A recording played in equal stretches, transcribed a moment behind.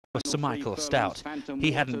was Sir Michael Stout.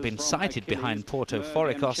 He hadn't been sighted behind Porto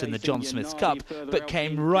Foricos in the John Smith's Cup, but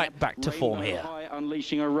came right back to form here.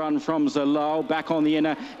 Unleashing a run from Zalal, back on the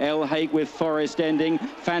inner, El Hague with Forest ending.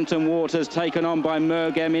 Phantom Waters taken on by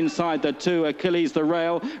Mergem inside the two, Achilles the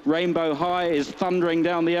rail. Rainbow High is thundering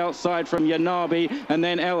down the outside from Yanabi, and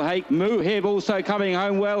then El Hague. Muhib also coming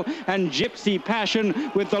home well, and Gypsy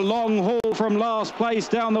Passion with the long haul from last place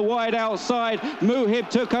down the wide outside. Muhib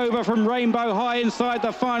took over from Rainbow High inside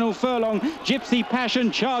the final furlong. Gypsy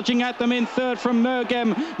Passion charging at them in third from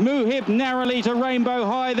Mergem. Muhib narrowly to Rainbow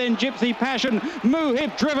High, then Gypsy Passion.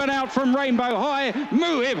 Muhib driven out from Rainbow High.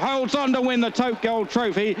 Muhib holds on to win the Tote Gold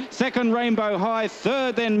Trophy. Second Rainbow High,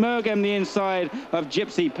 third then Mergem the inside of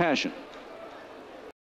Gypsy Passion.